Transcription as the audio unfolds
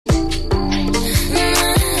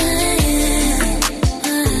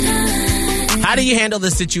do you handle the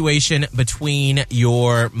situation between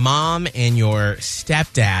your mom and your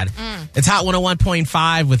stepdad? It's Hot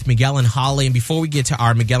 101.5 with Miguel and Holly. And before we get to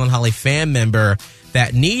our Miguel and Holly fan member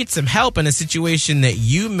that needs some help in a situation that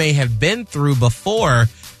you may have been through before,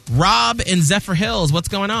 Rob in Zephyr Hills, what's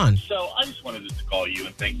going on? So I just wanted to call you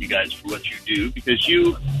and thank you guys for what you do, because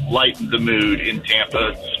you lighten the mood in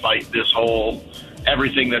Tampa despite this whole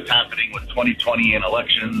everything that's happening with 2020 and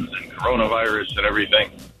elections and coronavirus and everything.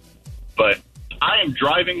 But I am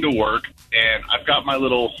driving to work, and I've got my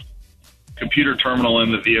little computer terminal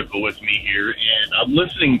in the vehicle with me here, and I'm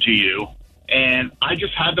listening to you, and I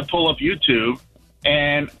just had to pull up YouTube,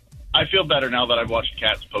 and I feel better now that I've watched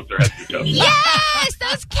cats poke their heads through toast. Yes,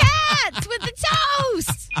 those cats with the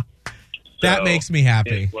toast. That makes me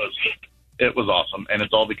happy. It was awesome, and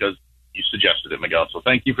it's all because you suggested it, Miguel. So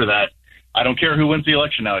thank you for that. I don't care who wins the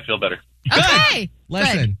election now. I feel better. Okay.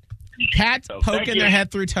 Listen, cats poking their head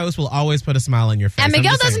through toast will always put a smile on your face. And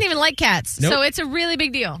Miguel doesn't even like cats, Nope. so it's a really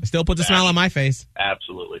big deal. Still puts a smile on my face.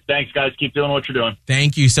 Absolutely. Thanks, guys. Keep doing what you're doing.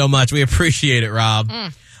 Thank you so much. We appreciate it, Rob.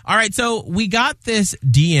 All right, so we got this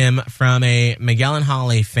DM from a Miguel and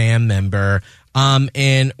Holly fan member,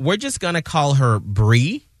 and we're just going to call her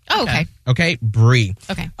Bree. Oh, okay. Okay, Bree.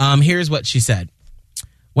 Okay. Here's what she said.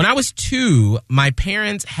 When I was 2, my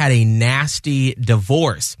parents had a nasty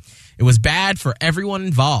divorce. It was bad for everyone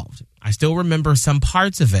involved. I still remember some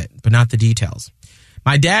parts of it, but not the details.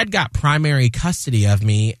 My dad got primary custody of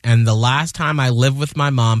me, and the last time I lived with my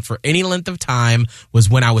mom for any length of time was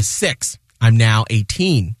when I was 6. I'm now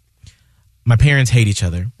 18. My parents hate each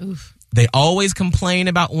other. Oof. They always complain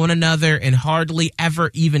about one another and hardly ever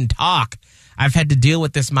even talk. I've had to deal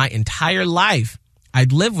with this my entire life.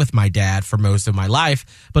 I'd lived with my dad for most of my life,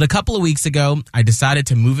 but a couple of weeks ago, I decided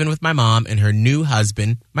to move in with my mom and her new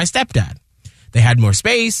husband, my stepdad. They had more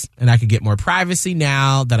space, and I could get more privacy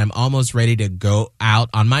now that I'm almost ready to go out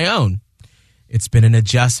on my own. It's been an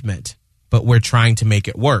adjustment, but we're trying to make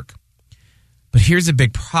it work. But here's a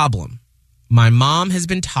big problem. My mom has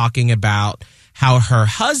been talking about how her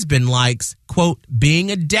husband likes, quote, being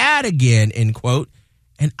a dad again, end quote,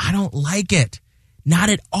 and I don't like it. Not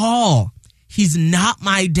at all. He's not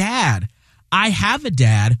my dad. I have a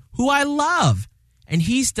dad who I love, and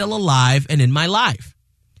he's still alive and in my life.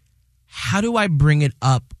 How do I bring it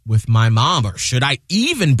up with my mom, or should I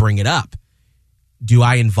even bring it up? Do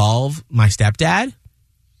I involve my stepdad?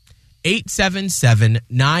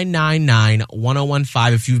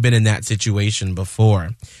 877-999-1015 if you've been in that situation before.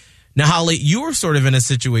 Now, Holly, you were sort of in a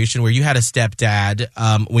situation where you had a stepdad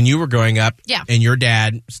when you were growing up, and your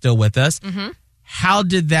dad still with us. Mm-hmm. How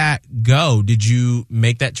did that go? Did you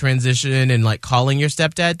make that transition and like calling your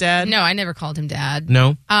stepdad dad? No, I never called him dad.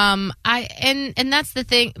 No. And that's the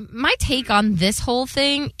thing. My take on this whole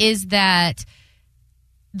thing is that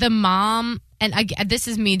the mom, and this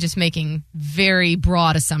is me just making very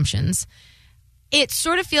broad assumptions. It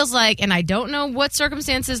sort of feels like, and I don't know what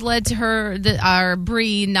circumstances led to our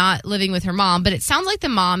Bree not living with her mom, but it sounds like the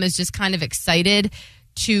mom is just kind of excited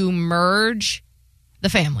to merge the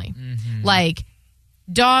family. Mm-hmm. Like,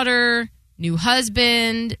 daughter, new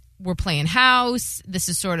husband, we're playing house. This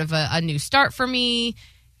is sort of a new start for me.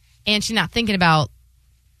 And she's not thinking about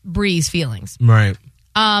Bree's feelings. Right.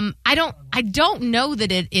 I don't know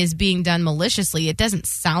that it is being done maliciously. It doesn't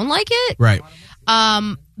sound like it. Right.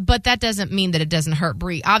 But that doesn't mean that it doesn't hurt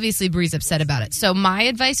Bree. Obviously, Bree's upset about it. So my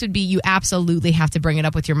advice would be you absolutely have to bring it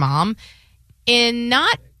up with your mom in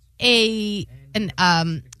not a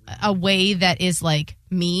way that is like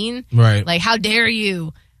mean. Right. Like, how dare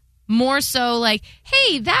you? More so like,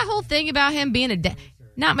 hey, that whole thing about him being a dad,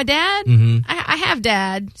 not my dad. Mm-hmm. I have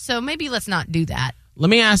dad. So maybe let's not do that. Let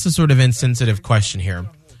me ask a sort of insensitive question here.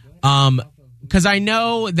 Because I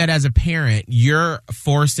know that as a parent, your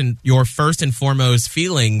first and foremost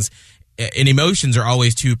feelings and emotions are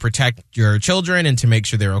always to protect your children and to make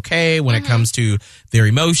sure they're okay when it comes to their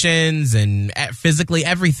emotions and physically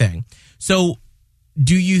everything. So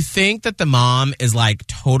do you think that the mom is like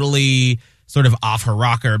totally sort of off her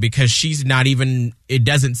rocker because she's not even, it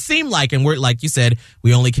doesn't seem like, and we're like you said,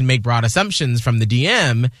 we only can make broad assumptions from the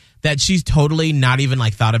DM, that she's totally not even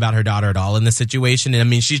like thought about her daughter at all in this situation? And I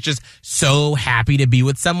mean, she's just so happy to be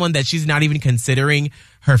with someone that she's not even considering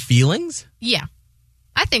her feelings? Yeah,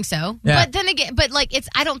 I think so. Yeah. But then again,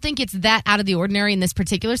 I don't think it's that out of the ordinary in this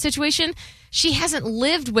particular situation. She hasn't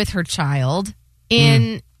lived with her child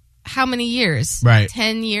in how many years? Right.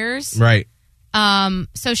 10 years? Right.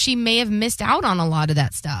 So she may have missed out on a lot of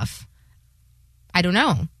that stuff. I don't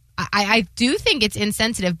know. I do think it's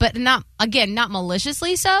insensitive, but not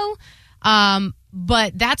maliciously so.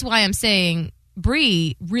 But that's why I'm saying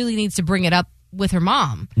Bree really needs to bring it up with her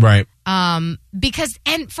mom. Right. Because,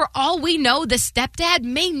 and for all we know, the stepdad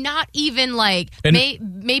may not even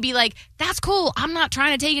maybe like, that's cool. I'm not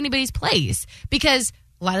trying to take anybody's place, because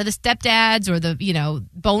a lot of the stepdads or the,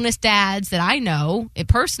 bonus dads that I know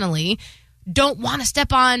personally don't want to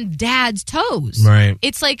step on dad's toes. Right.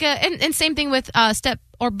 It's like, and same thing with step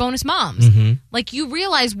or bonus moms. Mm-hmm. Like, you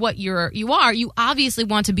realize what you are. You obviously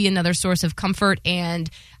want to be another source of comfort and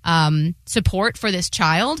support for this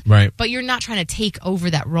child. Right. But you're not trying to take over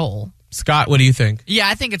that role. Scott, what do you think? Yeah,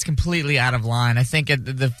 I think it's completely out of line. I think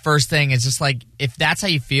the first thing is just like, if that's how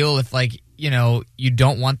you feel, if you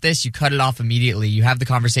don't want this, you cut it off immediately. You have the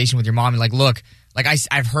conversation with your mom. You're like, look, like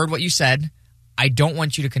I've heard what you said. I don't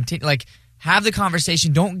want you to continue. Like, have the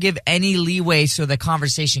conversation. Don't give any leeway so the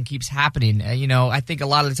conversation keeps happening. I think a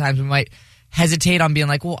lot of the times we might hesitate on being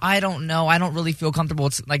like, well, I don't know. I don't really feel comfortable.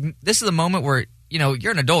 It's like, this is a moment where,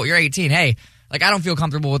 you're an adult. You're 18. Hey, like, I don't feel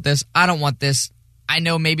comfortable with this. I don't want this. I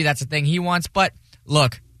know maybe that's a thing he wants, but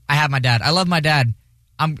look, I have my dad. I love my dad.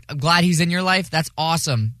 I'm glad he's in your life. That's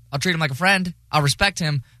awesome. I'll treat him like a friend. I'll respect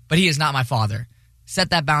him, but he is not my father. Set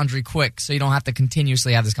that boundary quick so you don't have to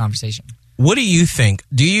continuously have this conversation. What do you think?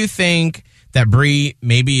 Do you think that Bree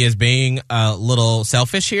maybe is being a little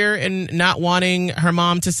selfish here and not wanting her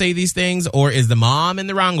mom to say these things? Or is the mom in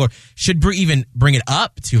the wrong? Or should Bree even bring it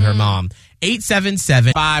up to her mom?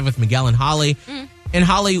 877-5 with Miguel and Holly. And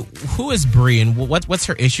Holly, who is Bree and what's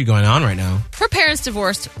her issue going on right now? Her parents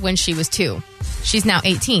divorced when she was 2. She's now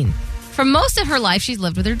 18. For most of her life, she's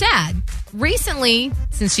lived with her dad. Recently,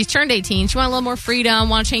 since she's turned 18, she wanted a little more freedom,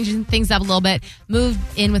 want to change things up a little bit, moved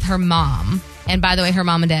in with her mom. And by the way, her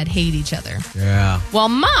mom and dad hate each other. Yeah. Well,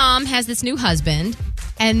 mom has this new husband,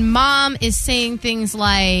 and mom is saying things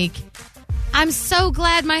like, I'm so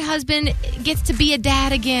glad my husband gets to be a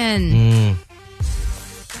dad again.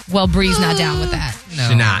 Well, Bree's not down with that. No.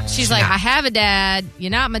 She's not. She's like, I have a dad.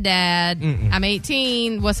 You're not my dad. I'm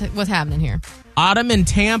 18. What's happening here? Autumn in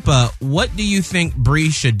Tampa, what do you think Bree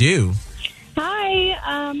should do?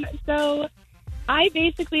 Hi. So I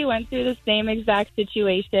basically went through the same exact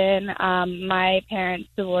situation. My parents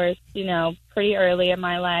divorced, pretty early in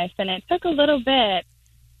my life, and it took a little bit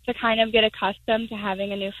to kind of get accustomed to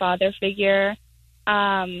having a new father figure.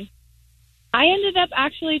 I ended up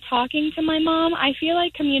actually talking to my mom. I feel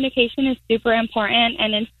like communication is super important,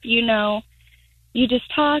 and if you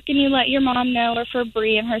just talk and you let your mom know, or for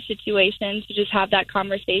Bree in her situation, to just have that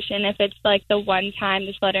conversation. If it's like the one time,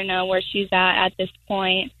 just let her know where she's at this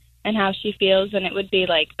point and how she feels, and it would be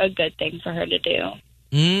like a good thing for her to do.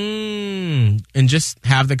 And just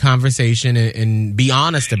have the conversation and be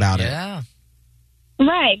honest about it. Yeah.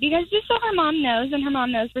 Right, because just so her mom knows, and her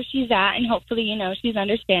mom knows where she's at, and hopefully, she's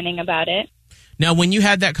understanding about it. Now, when you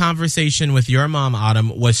had that conversation with your mom,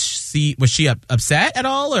 Autumn, was she upset at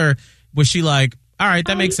all, or was she like, all right,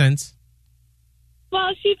 that makes sense?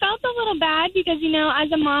 Well, she felt a little bad because,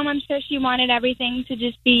 as a mom, I'm sure she wanted everything to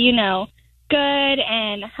just be, good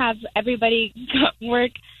and have everybody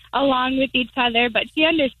work along with each other. But she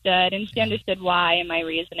understood, and she understood why and my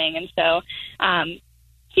reasoning. And so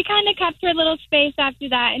she kind of kept her little space after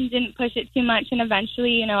that and didn't push it too much. And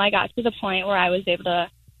eventually, I got to the point where I was able to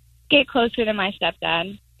get closer to my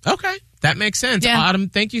stepdad. Okay, that makes sense. Yeah. Autumn,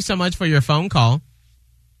 thank you so much for your phone call.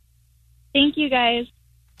 Thank you, guys.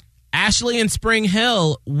 Ashley in Spring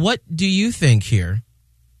Hill, what do you think here?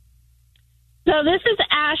 So this is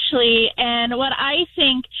Ashley, and what I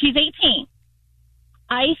think, she's 18.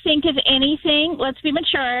 I think, if anything, let's be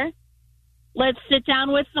mature. Let's sit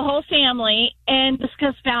down with the whole family and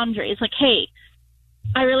discuss boundaries. Like, hey,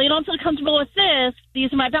 I really don't feel comfortable with this.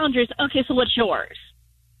 These are my boundaries. Okay, so what's yours?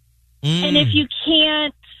 And if you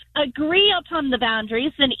can't agree upon the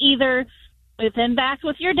boundaries, then either move them back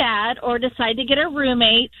with your dad or decide to get a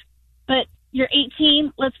roommate. But you're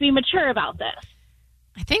 18. Let's be mature about this.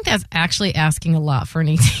 I think that's actually asking a lot for an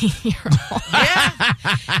 18-year-old. Yeah.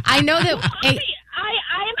 I know that. I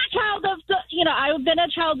am a child of, I've been a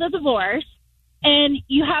child of divorce, and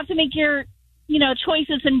you have to make your,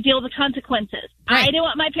 choices and deal with the consequences. Right. I didn't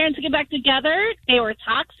want my parents to get back together. They were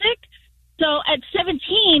toxic. So at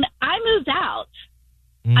 17, I moved out.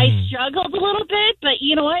 I struggled a little bit, but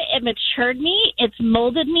you know what? It matured me. It's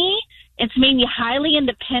molded me. It's made me highly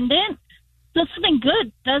independent. So something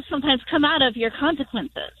good does sometimes come out of your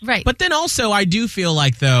consequences. Right. But then also, I do feel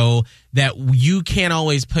like, though, that you can't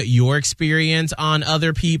always put your experience on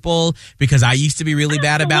other people, because I used to be really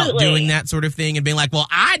bad about doing that sort of thing and being like, well,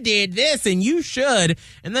 I did this and you should.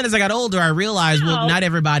 And then as I got older, I realized, well, not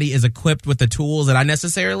everybody is equipped with the tools that I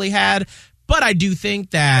necessarily had. But I do think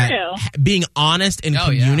that True. being honest and Oh,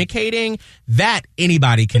 yeah. communicating, that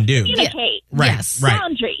anybody can do. Communicate. Right, Yes. right,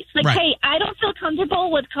 Boundaries. Like, Right. hey, I don't feel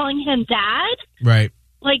comfortable with calling him dad. right,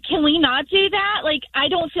 Like, can we not do that? Like, I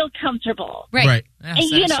don't feel comfortable. Right. right. Yeah, And,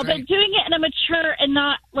 set it but straight. doing it in a mature and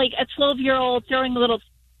not like a 12-year-old throwing a little,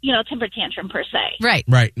 temper tantrum per se. Right.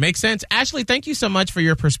 Right. Makes sense. Ashley, thank you so much for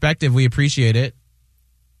your perspective. We appreciate it.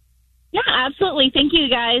 Yeah, absolutely. Thank you,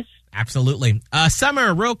 guys. Absolutely.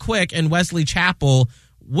 Summer, real quick, in Wesley Chapel,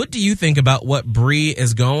 what do you think about what Bree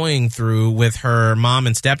is going through with her mom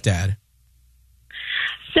and stepdad?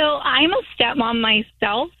 So I'm a stepmom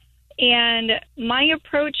myself, and my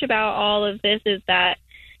approach about all of this is that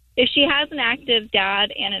if she has an active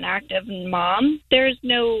dad and an active mom, there's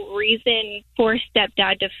no reason for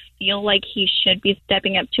stepdad to feel like he should be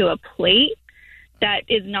stepping up to a plate that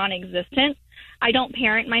is non-existent. I don't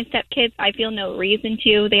parent my stepkids. I feel no reason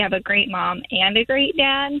to. They have a great mom and a great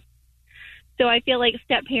dad. So I feel like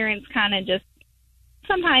step-parents kind of just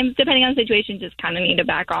sometimes, depending on the situation, just kind of need to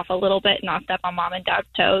back off a little bit and not step on mom and dad's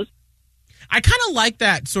toes. I kind of like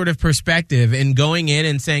that sort of perspective and going in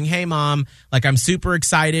and saying, hey, mom, like, I'm super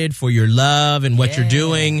excited for your love and what you're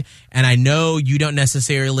doing. And I know you don't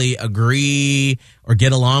necessarily agree or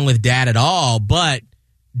get along with dad at all, but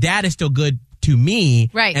dad is still good to me.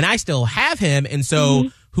 Right. And I still have him. And so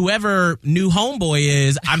whoever new homeboy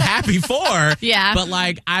is, I'm happy for. Yeah. But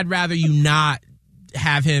like, I'd rather you not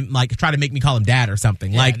have him like try to make me call him dad or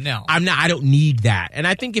something. Yeah, like, no. I don't need that. And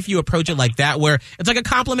I think if you approach it like that, where it's like a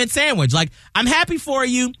compliment sandwich, like, I'm happy for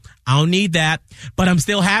you. I don't need that, but I'm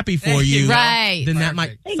still happy for There you you. go. Right. Then that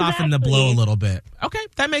might Perfect. soften the blow a Exactly. little bit. Okay.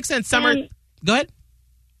 That makes sense. Summer, go ahead.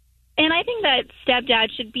 And I think that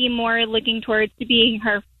stepdad should be more looking towards being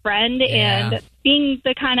her friend Yeah. and being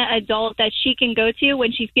the kind of adult that she can go to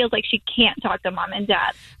when she feels like she can't talk to mom and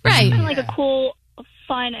dad. Right. Kind of like a cool,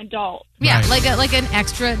 fun adult. Yeah, Right. like an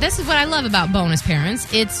extra. This is what I love about bonus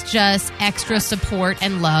parents. It's just extra support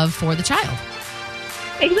and love for the child.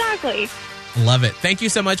 Exactly. Love it. Thank you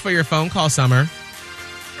so much for your phone call, Summer.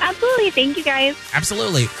 Absolutely. Thank you, guys.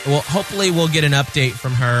 Absolutely. Well, hopefully we'll get an update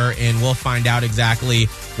from her and we'll find out exactly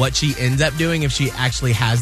what she ends up doing if she actually has